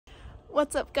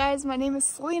What's up guys, my name is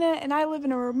Selena and I live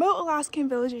in a remote Alaskan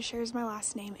village that shares my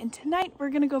last name, and tonight we're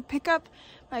gonna go pick up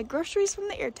my groceries from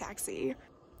the air taxi.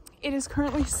 It is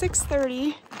currently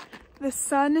 6:30, the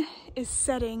sun is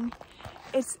setting,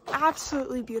 it's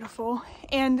absolutely beautiful,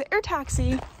 and the air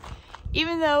taxi,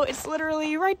 even though it's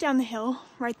literally right down the hill,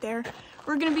 right there,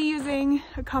 we're gonna be using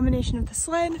a combination of the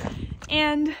sled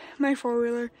and my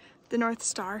four-wheeler, the North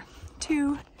Star,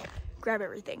 to grab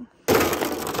everything.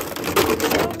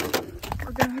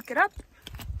 We're gonna hook it up.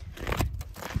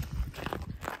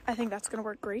 I think that's gonna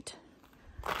work great.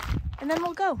 And then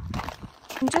we'll go.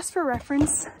 And just for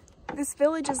reference, this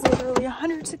village is literally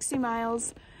 160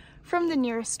 miles from the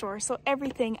nearest store, so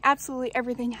everything, absolutely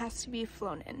everything has to be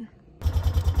flown in.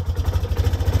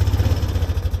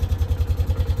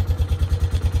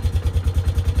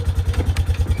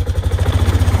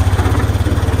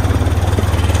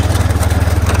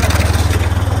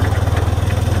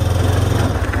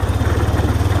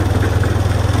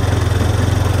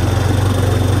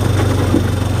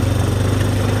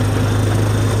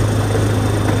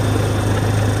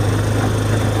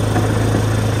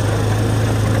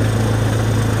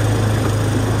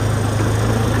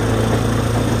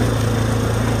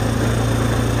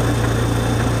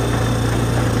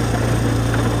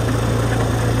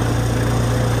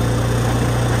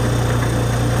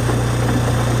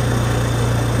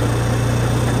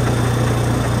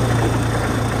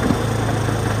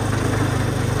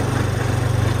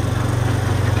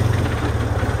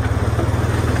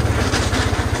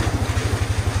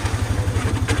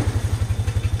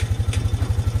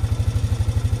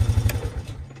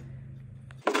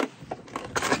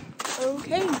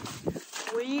 Okay,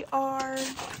 we are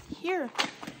here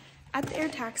at the air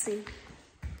taxi.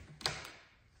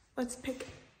 Let's pick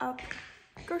up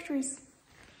groceries.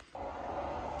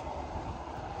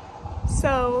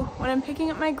 So when I'm picking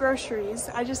up my groceries,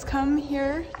 I just come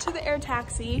here to the air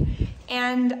taxi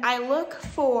and I look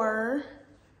for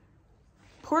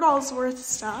Port Alsworth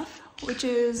stuff, which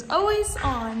is always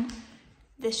on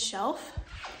this shelf.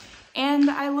 And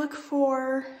I look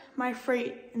for my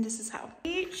freight, and this is how.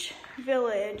 Each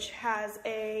village has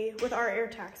with our air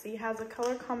taxi, has a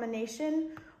color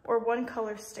combination or one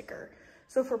color sticker.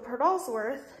 So for Port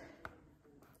Alsworth,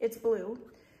 it's blue,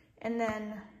 and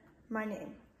then my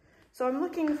name. So I'm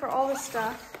looking for all the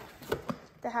stuff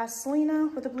that has Selena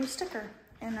with a blue sticker,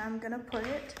 and I'm gonna put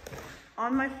it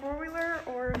on my four-wheeler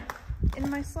or in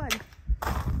my sled.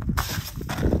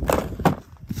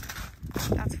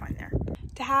 That's fine there.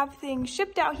 To have things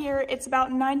shipped out here, it's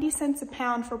about 90 cents a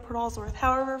pound for Port Alsworth.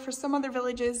 However, for some other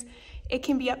villages, it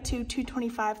can be up to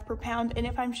 $2.25 per pound. And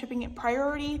if I'm shipping it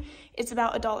priority, it's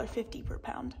about $1.50 per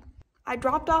pound. I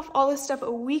dropped off all this stuff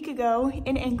a week ago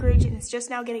in Anchorage and it's just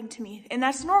now getting to me. And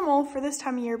that's normal for this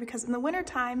time of year because in the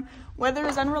wintertime, weather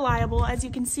is unreliable. As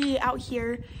you can see out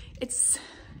here, it's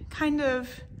kind of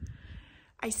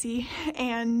icy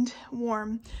and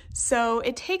warm, so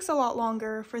it takes a lot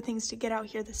longer for things to get out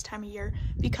here this time of year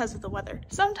because of the weather.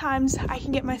 Sometimes I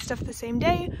can get my stuff the same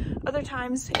day, other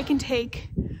times it can take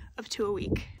up to a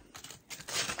week.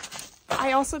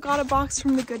 I also got a box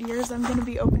from the Goodyears. I'm going to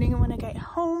be opening it when I get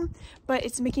home, but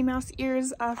it's Mickey Mouse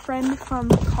ears. A friend from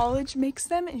college makes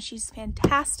them and she's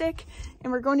fantastic,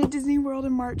 and we're going to Disney World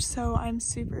in March, so I'm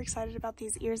super excited about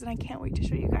these ears and I can't wait to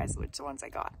show you guys which ones I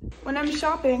got. When I'm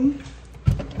shopping,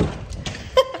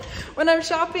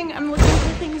 I'm looking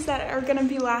for things that are gonna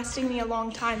be lasting me a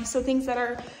long time. So things that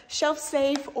are shelf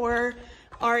safe or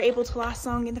are able to last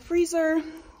long in the freezer.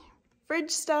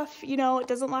 Fridge stuff, you know, it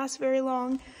doesn't last very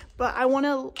long, but I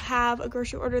wanna have a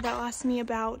grocery order that lasts me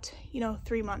about,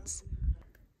 3 months.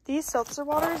 These seltzer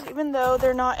waters, even though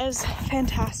they're not as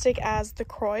fantastic as the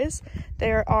Croix,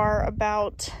 they are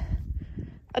about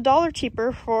 $1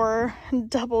 cheaper for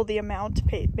double the amount,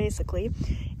 basically.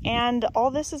 And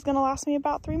all this is gonna last me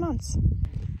about 3 months.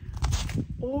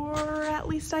 Or at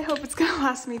least I hope it's gonna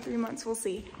last me 3 months, we'll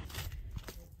see.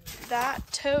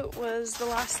 That tote was the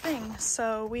last thing.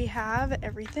 So we have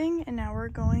everything and now we're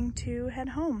going to head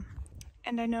home.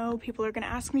 And I know people are gonna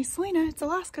ask me, Selena, it's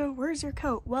Alaska, where's your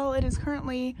coat? Well, it is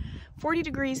currently 40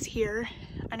 degrees here,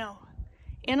 I know,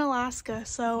 in Alaska.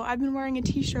 So I've been wearing a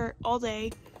t-shirt all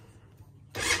day.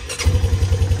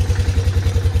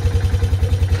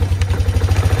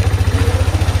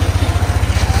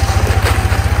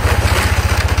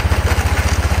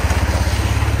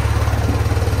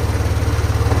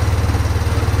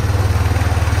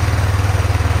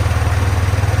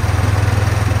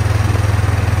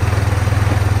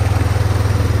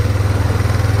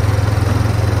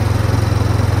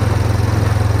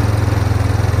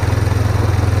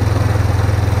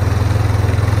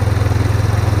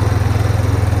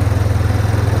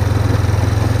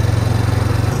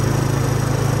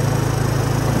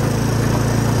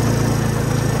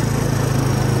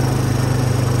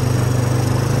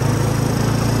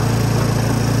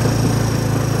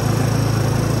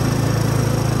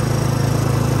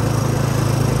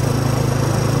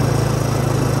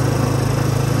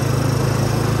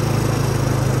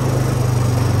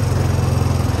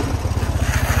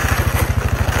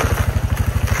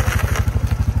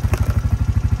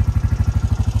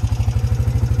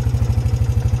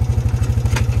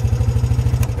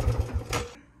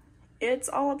 it's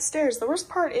all upstairs. The worst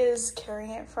part is carrying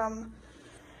it from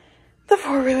the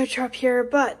four-wheeler truck here,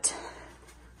 but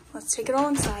let's take it all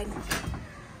inside.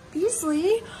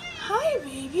 Beasley, hi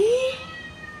baby.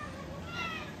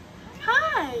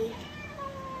 Hi.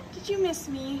 Did you miss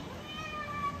me?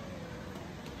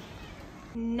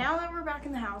 Now that we're back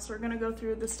in the house, we're gonna go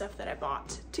through the stuff that I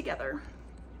bought together.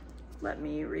 Let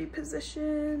me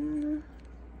reposition.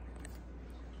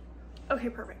 Okay,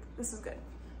 perfect. This is good.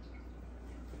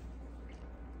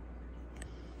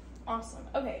 Awesome.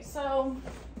 Okay, so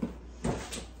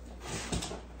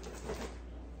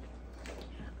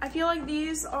I feel like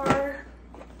these are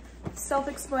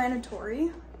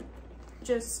self-explanatory.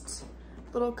 Just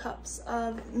little cups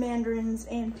of mandarins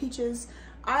and peaches.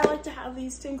 I like to have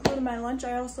these to include in my lunch.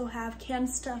 I also have canned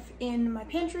stuff in my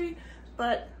pantry,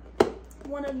 but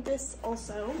wanted this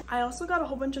also. I also got a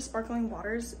whole bunch of sparkling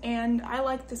waters, and I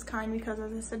like this kind because,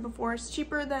 as I said before, it's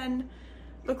cheaper than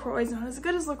LaCroix. Not as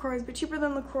good as LaCroix, but cheaper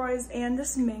than LaCroix, and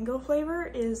this mango flavor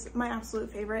is my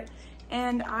absolute favorite,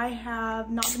 and I have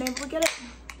not been able to get it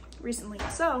recently,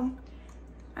 so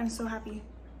I'm so happy.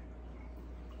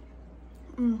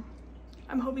 I'm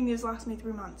hoping these last me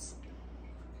 3 months.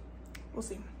 We'll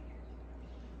see.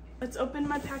 Let's open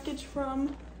my package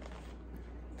from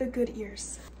the Good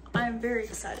Ears. I'm very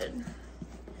excited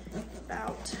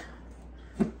about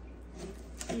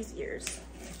these ears.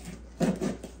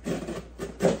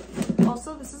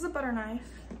 Also, this is a butter knife.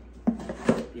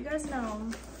 You guys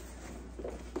know,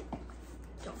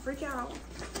 don't freak out.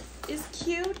 It's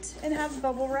cute and has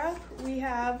bubble wrap. We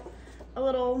have a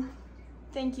little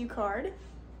thank you card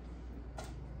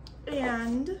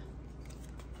and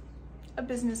a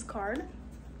business card,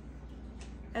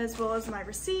 as well as my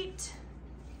receipt,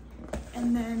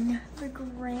 and then the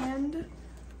grand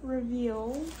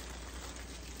reveal.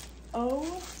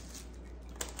 Oh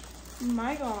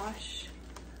my gosh.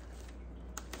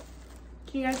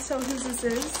 Can you guys tell whose this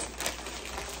is?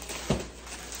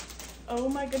 Oh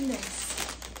my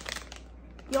goodness.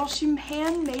 Y'all, she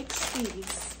hand makes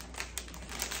these.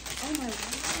 Oh my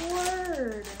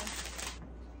word.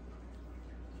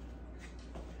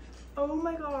 Oh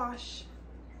my gosh.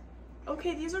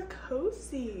 Okay, these are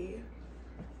cozy.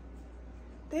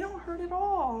 They don't hurt at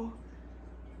all.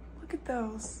 Look at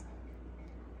those.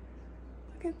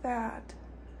 Look at that.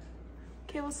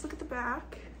 Okay, let's look at the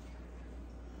back.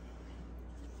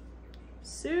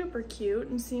 Super cute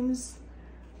and seems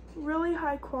really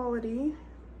high quality.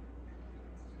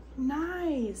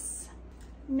 Nice.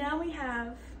 Now we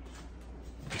have,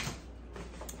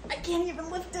 I can't even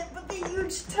lift it with the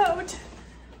huge tote.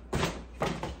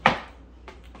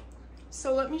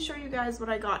 So let me show you guys what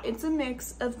I got. It's a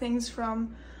mix of things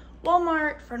from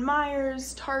Walmart, Fred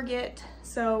Meyer's, Target.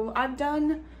 So I've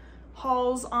done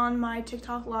hauls on my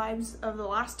TikTok lives of the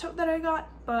last tote that I got,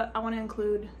 but I want to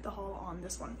include the haul on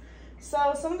this one.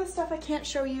 So some of the stuff I can't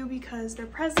show you because they're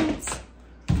presents,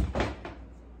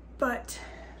 but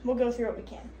we'll go through what we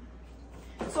can.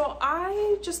 So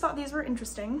I just thought these were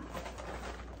interesting.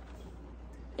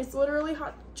 It's literally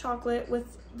hot chocolate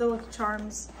with the Lucky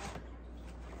Charms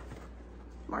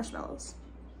marshmallows.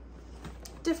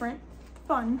 Different,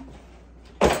 fun.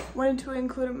 Wanted to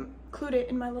include it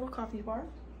in my little coffee bar.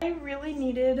 I really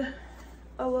needed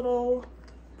a little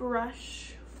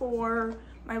brush for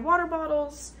my water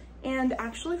bottles and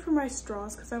actually for my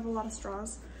straws, because I have a lot of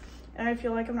straws and I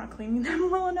feel like I'm not cleaning them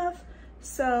well enough.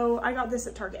 So I got this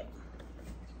at Target.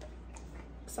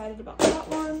 Excited about that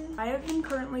one. I have been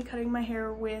currently cutting my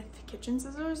hair with kitchen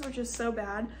scissors, which is so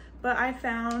bad, but I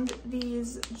found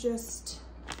these just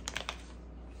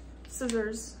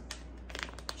scissors,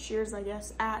 shears I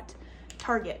guess, at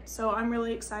Target. So I'm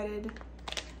really excited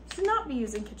to not be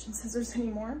using kitchen scissors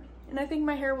anymore, and I think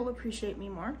my hair will appreciate me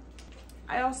more.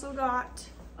 I also got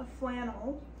a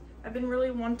flannel. I've been really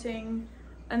wanting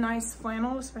a nice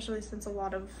flannel, especially since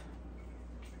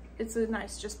it's a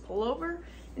nice just pullover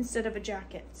instead of a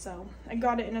jacket. So I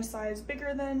got it in a size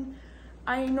bigger than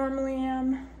I normally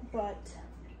am, but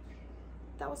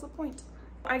that was the point.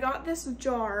 I got this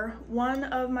jar. One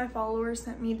of my followers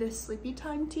sent me this sleepy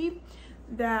time tea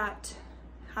that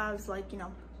has, like, you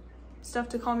know, stuff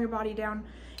to calm your body down,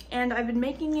 and I've been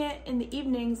making it in the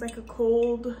evenings, like a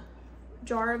cold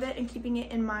jar of it, and keeping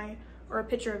it in my, or a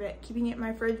picture of it, keeping it in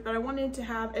my fridge, but I wanted to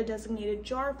have a designated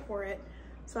jar for it,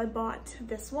 so I bought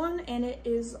this one, and it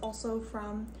is also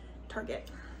from Target.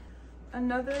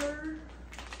 Another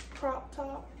crop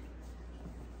top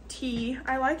tee.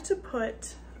 I like to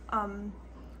put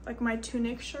like my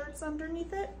tunic shirts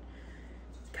underneath it,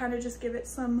 kind of just give it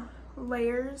some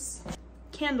layers.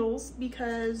 Candles,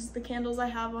 because the candles I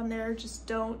have on there just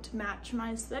don't match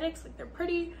my aesthetics. Like, they're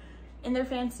pretty and they're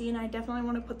fancy, and I definitely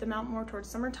want to put them out more towards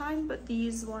summertime, but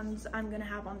these ones I'm going to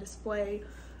have on display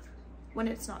when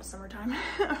it's not summertime.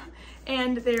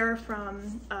 And they're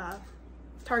from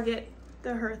Target,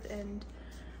 the Hearth and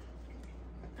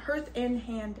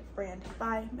Hand brand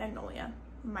by Magnolia.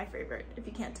 My favorite, if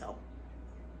you can't tell.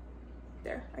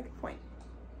 There, I can point.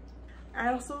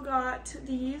 I also got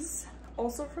these,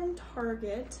 also from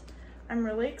Target. I'm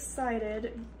really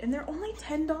excited, and they're only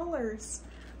 $10.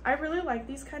 I really like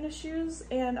these kind of shoes,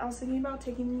 and I was thinking about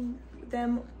taking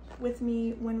them with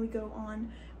me when we go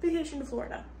on vacation to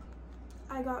Florida.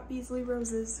 I got Beasley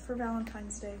roses for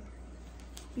Valentine's Day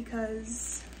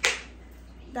because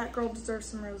that girl deserves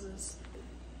some roses.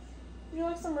 You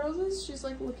like some roses? She's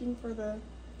like looking for the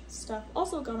stuff.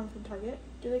 Also got them from Target.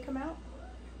 Do they come out?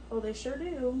 Oh, they sure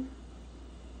do.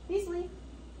 Beasley,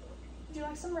 would you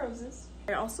like some roses?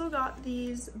 I also got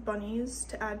these bunnies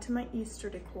to add to my Easter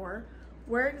decor.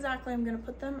 Where exactly I'm gonna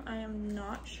put them, I am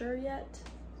not sure yet.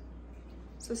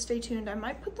 So stay tuned. I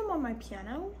might put them on my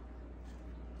piano.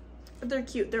 But they're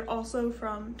cute. They're also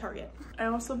from Target. I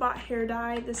also bought hair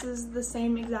dye. This is the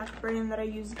same exact brand that I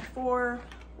used before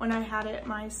when I had it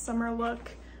my summer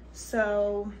look.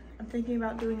 So I'm thinking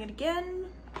about doing it again.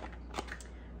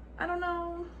 I don't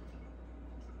know.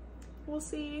 We'll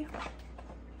see.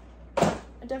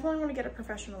 I definitely want to get it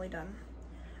professionally done.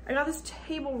 I got this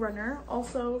table runner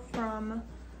also from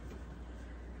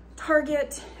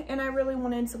Target, and I really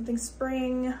wanted something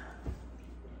spring,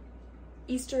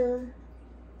 Easter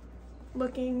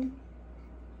looking.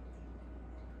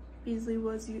 Beasley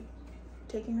was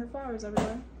taking her flowers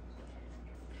everywhere.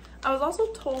 I was also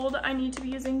told I need to be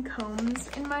using combs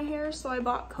in my hair, so I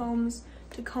bought combs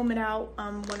to comb it out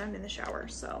when I'm in the shower.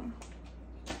 So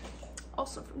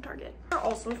also from Target.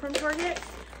 Also from Target.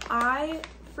 I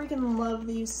freaking love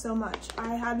these so much.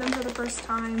 I had them for the first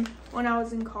time when I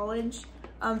was in college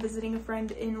visiting a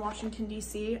friend in Washington,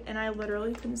 D.C., and I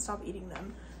literally couldn't stop eating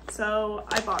them. So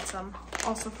I bought some,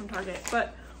 also from Target.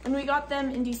 But when we got them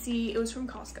in DC, it was from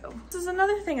Costco. This is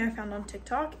another thing I found on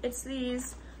TikTok. It's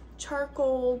these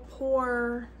charcoal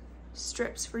pore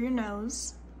strips for your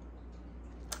nose.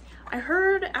 I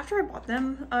heard after I bought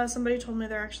them, somebody told me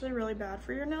they're actually really bad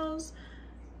for your nose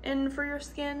and for your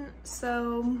skin.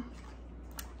 So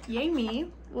yay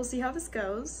me. We'll see how this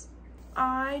goes.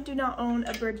 I do not own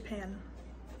a bread pan.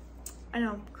 I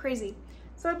know, crazy.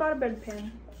 So I bought a bread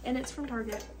pan, and it's from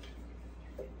Target.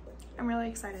 I'm really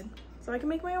excited. So I can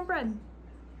make my own bread.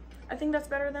 I think that's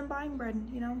better than buying bread,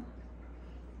 you know?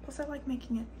 Plus I like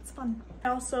making it, it's fun. I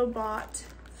also bought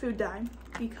food dye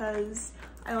because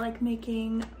I like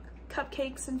making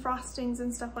cupcakes and frostings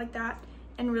and stuff like that,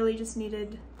 and really just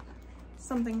needed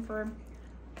something for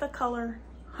the color.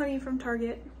 Honey from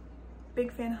Target,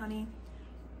 big fan honey.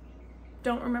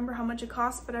 Don't remember how much it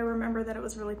cost, but I remember that it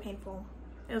was really painful.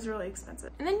 It was really expensive.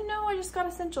 And then, you know, I just got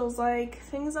essentials, like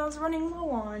things I was running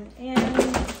low on,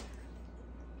 and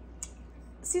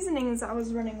seasonings I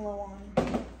was running low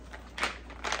on,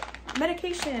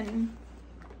 medication,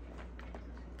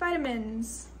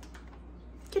 vitamins,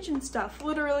 kitchen stuff.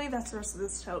 Literally, that's the rest of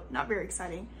this tote. Not very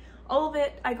exciting. All of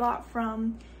it I got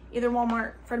from either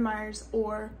Walmart, Fred Meyer's,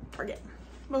 or Target.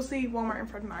 Mostly Walmart and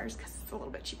Fred Meyer's because it's a little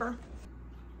bit cheaper.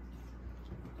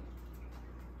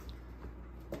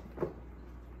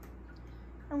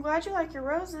 I'm glad you like your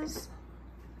roses.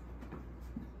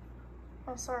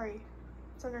 Oh, sorry.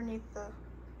 It's underneath the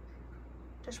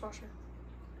dishwasher.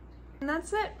 And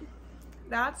that's it.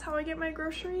 That's how I get my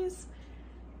groceries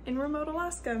in remote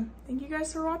Alaska. Thank you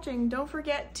guys for watching. Don't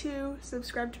forget to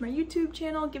subscribe to my YouTube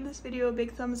channel, give this video a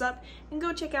big thumbs up, and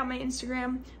go check out my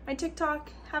Instagram. My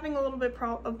TikTok, having a little bit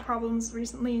of problems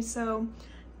recently, so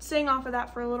staying off of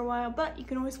that for a little while, but you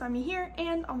can always find me here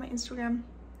and on my Instagram.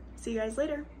 See you guys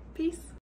later. Peace.